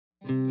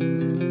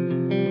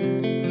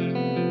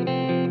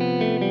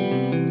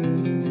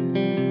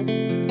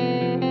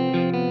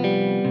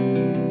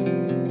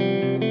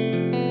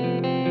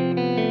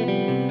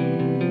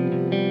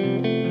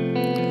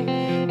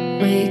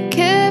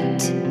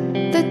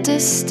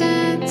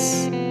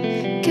distance,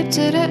 kept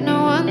it at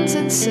no one's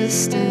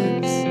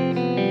insistence,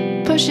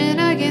 pushing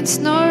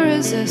against no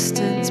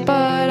resistance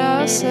but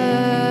ourselves.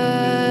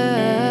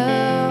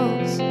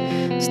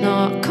 It's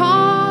not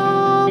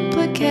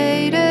complicated,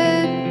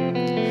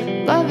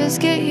 lovers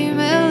get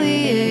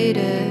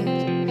humiliated.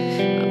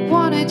 I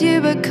wanted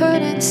you but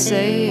couldn't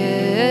say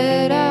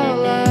it out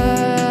loud.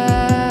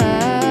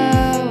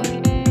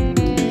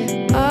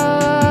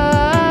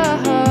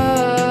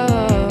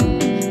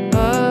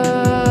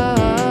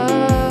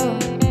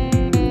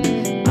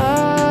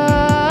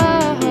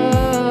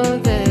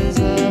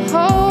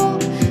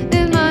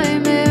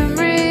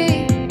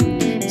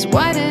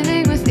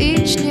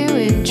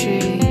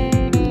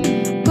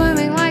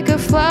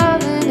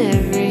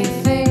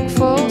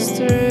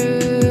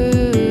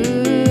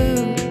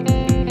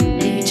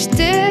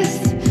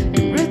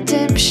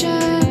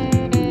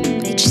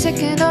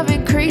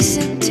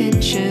 Increasing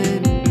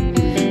tension,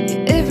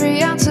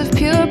 every ounce of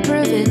pure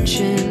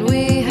prevention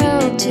we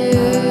held to.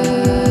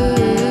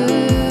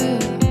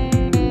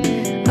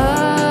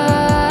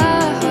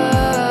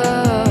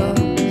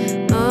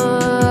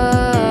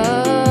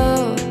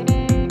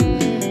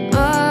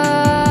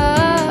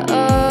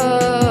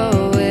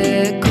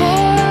 We're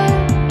caught,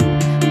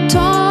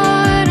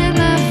 torn in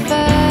the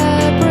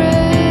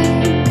fabric,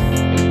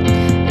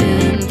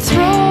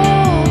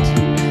 enthralled,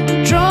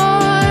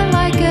 drawn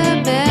like a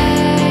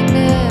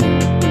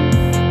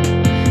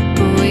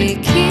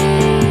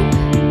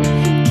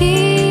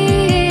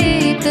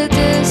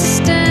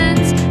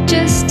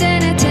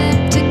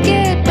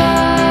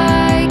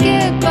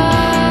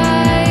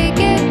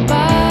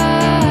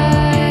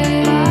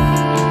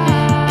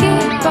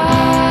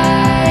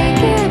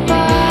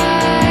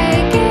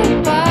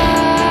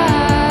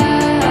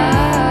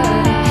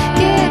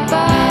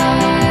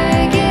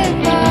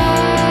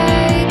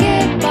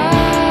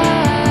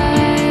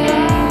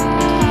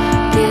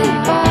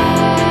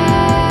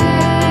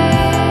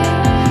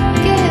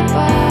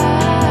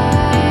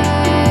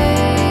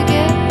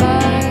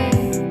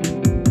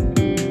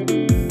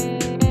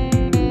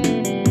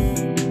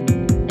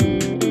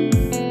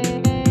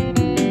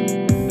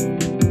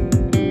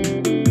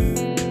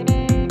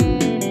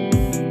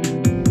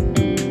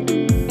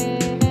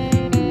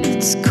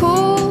It's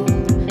cool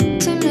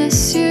to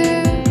miss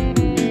you,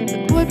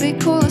 but would be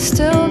cooler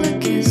still to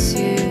kiss